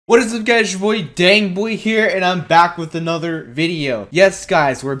What is up, guys? Your boy Dang Boy here, and I'm back with another video. Yes,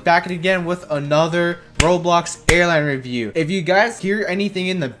 guys, we're back again with another Roblox Airline review. If you guys hear anything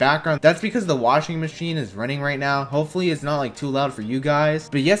in the background, that's because the washing machine is running right now. Hopefully it's not like too loud for you guys.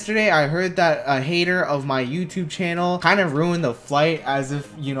 But yesterday I heard that a hater of my YouTube channel kind of ruined the flight, as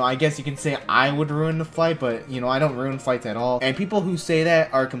if, you know, I guess you can say I would ruin the flight, but you know, I don't ruin flights at all. And people who say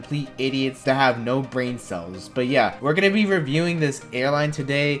that are complete idiots that have no brain cells. But yeah, we're gonna be reviewing this airline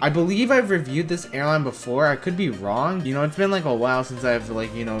today. I believe I've reviewed this airline before. I could be wrong. You know, it's been like a while since I've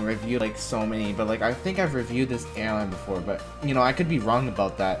like, you know, reviewed like so many, but like I think I've reviewed this airline before, but you know, I could be wrong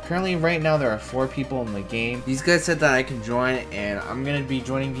about that. Currently right now there are 4 people in the game. These guys said that I can join, and I'm gonna be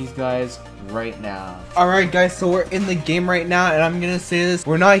joining these guys right now. Alright guys, so we're in the game right now, and I'm gonna say this: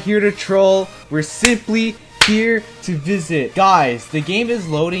 we're not here to troll, we're simply here to visit. Guys, the game is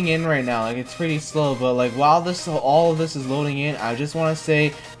loading in right now. Like, it's pretty slow, but like while all of this is loading in, I just want to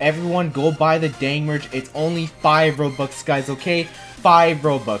say, everyone go buy the dang merch. It's only 5 Robux, guys, okay? 5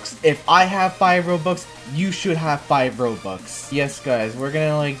 Robux. If I have 5 Robux, you should have 5 Robux. Yes, guys, we're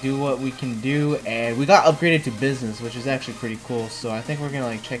gonna like do what we can do, and we got upgraded to business, which is actually pretty cool. So I think we're gonna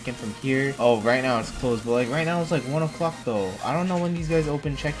like check in from here. Oh, right now it's closed, but like right now it's like 1 o'clock though. I don't know when these guys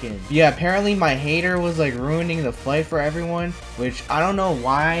open check-in. Yeah, apparently my hater was like ruining the flight for everyone, which I don't know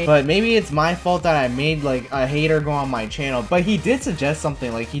why, but maybe it's my fault that I made like a hater go on my channel. But he did suggest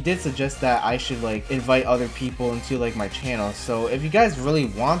something. Like, he did suggest that I should like invite other people into like my channel. So if you guys really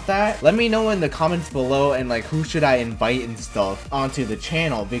want that, let me know in the comments below, and like who should I invite and stuff onto the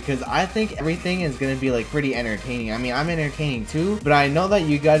channel, because I think everything is gonna be like pretty entertaining. I mean, I'm entertaining too, but I know that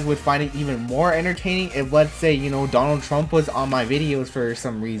you guys would find it even more entertaining if, let's say, you know, Donald Trump was on my videos for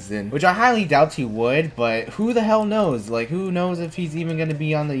some reason, which I highly doubt he would, but who the hell knows? Like, who knows if he's even gonna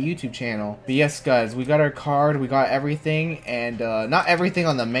be on the YouTube channel. But yes, guys, we got our card, we got everything, and not everything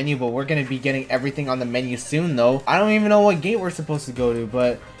on the menu, but we're gonna be getting everything on the menu soon though. I don't even know what gate we're supposed to go to,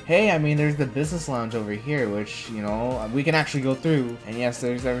 but hey, I mean, there's the business lounge over here, which, you know, we can actually go through. And yes,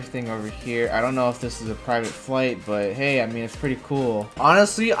 there's everything over here. I don't know if this is a private flight, but hey, I mean, it's pretty cool.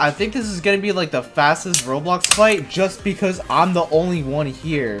 Honestly, I think this is gonna be like the fastest Roblox flight, just because I'm the only one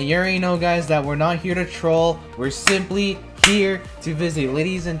here. You already know, guys, that we're not here to troll. We're simply here to visit,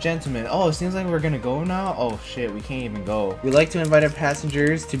 ladies and gentlemen. Oh, it seems like we're gonna go now. Oh shit, we can't even go. We like to invite our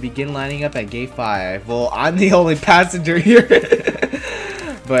passengers to begin lining up at gate 5. Well, I'm the only passenger here.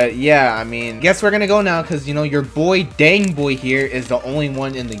 But yeah, I mean, guess we're gonna go now, because, you know, your boy Dang Boy here is the only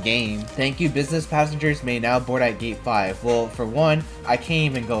one in the game. Thank you, business passengers may now board at gate 5. Well, for one, I can't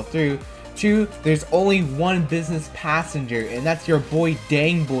even go through. 2, there's only 1 business passenger, and that's your boy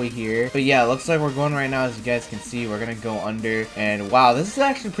Dang Boy here. But yeah, looks like we're going right now. As you guys can see, we're gonna go under, and wow, this is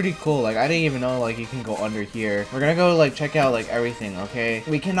actually pretty cool. Like, I didn't even know like you can go under here. We're gonna go like check out like everything. Okay,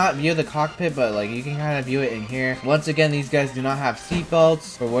 we cannot view the cockpit, but like you can kind of view it in here. Once again, these guys do not have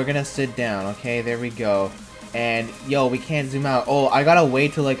seatbelts, but we're gonna sit down. Okay, there we go. And yo, we can't zoom out. Oh, I got a way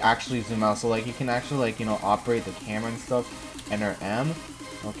to like actually zoom out, so like you can actually like, you know, operate the camera and stuff. Enter M.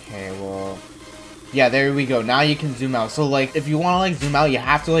 Okay, well, yeah, there we go. Now you can zoom out. So like, if you want to like zoom out, you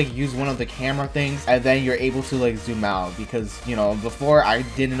have to like use one of the camera things, and then you're able to like zoom out. Because, you know, before I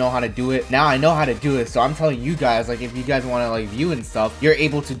didn't know how to do it. Now I know how to do it, so I'm telling you guys, like, if you guys want to like view and stuff, you're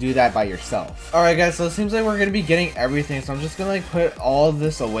able to do that by yourself. All right, guys, so it seems like we're gonna be getting everything, so I'm just gonna like put all of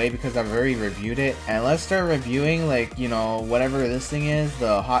this away because I've already reviewed it. And let's start reviewing, like, you know, whatever this thing is,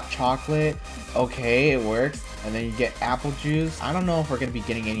 the hot chocolate. Okay, it works. And then you get apple juice. I don't know if we're gonna be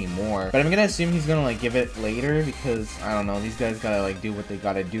getting any more, but I'm gonna assume he's gonna like give it later, because I don't know, these guys gotta like do what they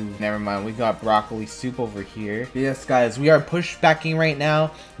gotta do. Never mind, we got broccoli soup over here. Yes, guys, we are push backing right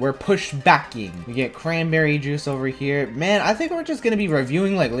now. We're push backing. We get cranberry juice over here. Man, I think we're just gonna be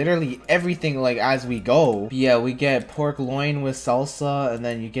reviewing like literally everything like as we go. But yeah, we get pork loin with salsa, and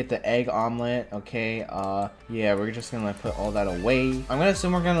then you get the egg omelet. Okay, yeah, we're just gonna like put all that away. I'm gonna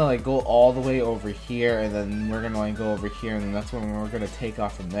assume we're gonna like go all the way over here, and then we're gonna like go over here, and that's when we're gonna take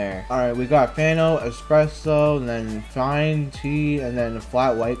off from there. All right, we got Fano, espresso, and then fine tea, and then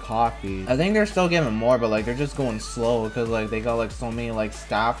flat white coffee. I think they're still giving more, but like they're just going slow because like they got like so many like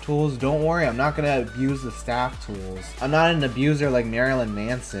staff tools. Don't worry, I'm not gonna abuse the staff tools. I'm not an abuser like Marilyn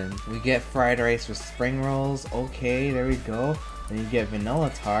Manson. We get fried rice with spring rolls. Okay, there we go. Then you get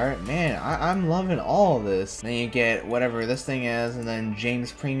vanilla tart. Man, I'm loving all of this. Then you get whatever this thing is, and then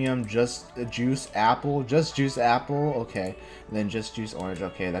James Premium just juice apple. Just juice apple. Okay. And then just juice orange.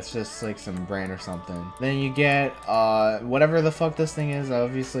 Okay, that's just like some brand or something. Then you get whatever the fuck this thing is.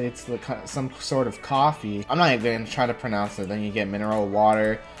 Obviously, it's like some sort of coffee. I'm not even gonna try to pronounce it. Then you get mineral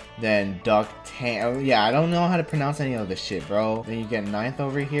water. then duck tan. Yeah, I don't know how to pronounce any of this shit, bro. Then you get ninth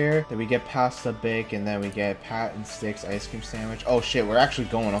over here. Then we get pasta bic, and then we get pat and sticks ice cream sandwich. Oh shit, we're actually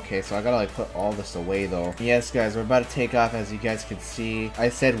going. Okay, so I gotta like put all this away though. Yes, guys, we're about to take off. As you guys can see, I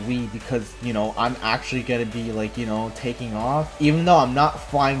said we because, you know, I'm actually gonna be like, you know, taking off. Even though I'm not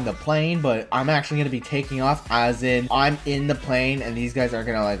flying the plane, but I'm actually gonna be taking off, as in I'm in the plane and these guys are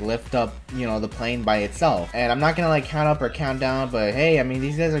gonna like lift up, you know, the plane by itself. And I'm not gonna like count up or count down, but hey, I mean,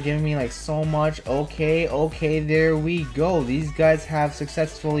 these guys are giving me like so much. Okay, there we go. These guys have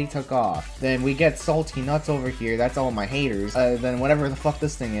successfully took off. Then we get salty nuts over here. That's all my haters. Then whatever the fuck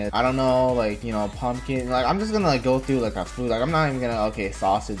this thing is, I don't know, like, you know, pumpkin. Like, I'm just gonna like go through like a food. Like, I'm not even gonna. Okay,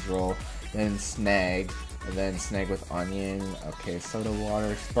 sausage roll, then snag, and then snag with onion. Okay, soda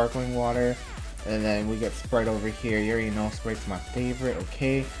water, sparkling water, and then we get Sprite over here. You already know Sprite's my favorite.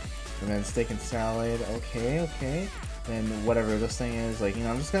 Okay, and then steak and salad. Okay. Then whatever this thing is, like, you know,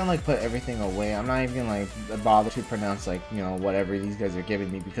 I'm just gonna like put everything away. I'm not even gonna like bother to pronounce, like, you know, whatever these guys are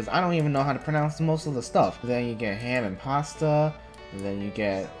giving me, because I don't even know how to pronounce most of the stuff. Then you get ham and pasta, and then you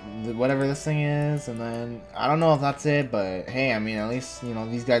get whatever this thing is, and then I don't know if that's it, but hey, I mean, at least, you know,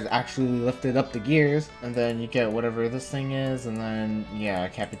 these guys actually lifted up the gears. And then you get whatever this thing is, and then yeah,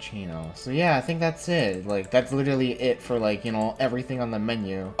 cappuccino. So yeah, I think that's it. Like, that's literally it for, like, you know, everything on the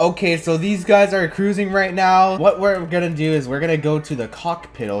menu. Okay, so these guys are cruising right now. What we're gonna do is we're gonna go to the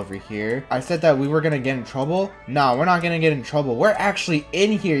cockpit over here. I said that we were gonna get in trouble. No, we're not gonna get in trouble. We're actually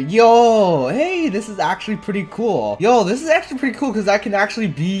in here. Yo, hey, this is actually pretty cool. Yo, this is actually pretty cool, because I can actually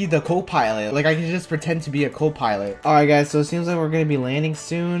be the co-pilot. Like, I can just pretend to be a co-pilot. Alright guys, so it seems like we're gonna be landing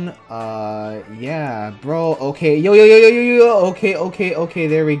soon. Yeah, bro. Okay, yo. Okay,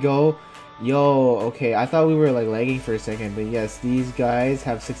 there we go. Yo, okay, I thought we were like lagging for a second, but yes, these guys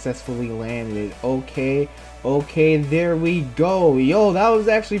have successfully landed. Okay, there we go. Yo, that was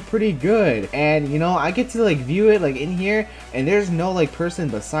actually pretty good. And, you know, I get to like view it like in here, and there's no like person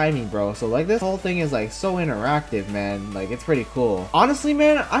beside me, bro. So like this whole thing is like so interactive, man. Like, it's pretty cool. Honestly,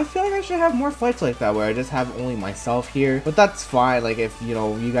 man, I feel like I should have more flights like that where I just have only myself here. But that's fine, like, if, you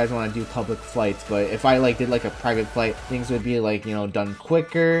know, you guys want to do public flights. But if I like did like a private flight, things would be like, you know, done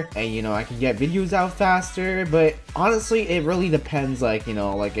quicker, and, you know, I can get videos out faster. But honestly, it really depends, like, you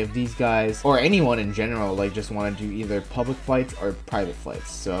know, like if these guys or anyone in general like just want to do either public flights or private flights.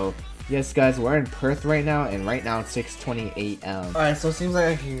 So yes, guys, we're in Perth right now, and right now it's 6:20 a.m. Alright, so it seems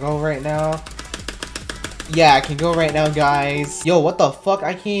like I can go right now. Yeah, I can go right now, guys. Yo, what the fuck?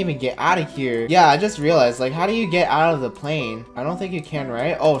 I can't even get out of here. Yeah, I just realized, like, how do you get out of the plane? I don't think you can,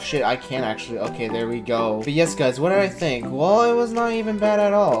 right? Oh, shit, I can actually. Okay, there we go. But yes, guys, what did I think? Well, it was not even bad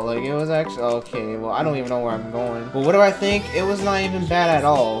at all. Like, it was actually... Okay, well, I don't even know where I'm going. But what do I think? It was not even bad at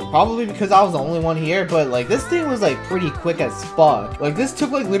all. Probably because I was the only one here, but, like, this thing was, like, pretty quick as fuck. Like, this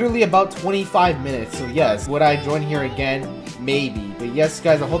took, like, literally about 25 minutes. So, yes, would I join here again? Maybe. But yes,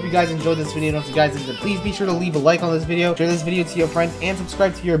 guys, I hope you guys enjoyed this video. And if you guys did, please be sure to leave a like on this video, share this video to your friends, and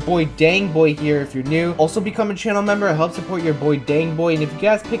subscribe to your boy Dang Boy here if you're new. Also, become a channel member. Help support your boy Dang Boy. And if you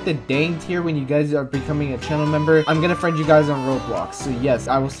guys pick the Dang tier when you guys are becoming a channel member, I'm gonna friend you guys on Roblox. So yes,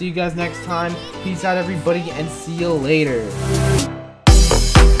 I will see you guys next time. Peace out, everybody, and see you later.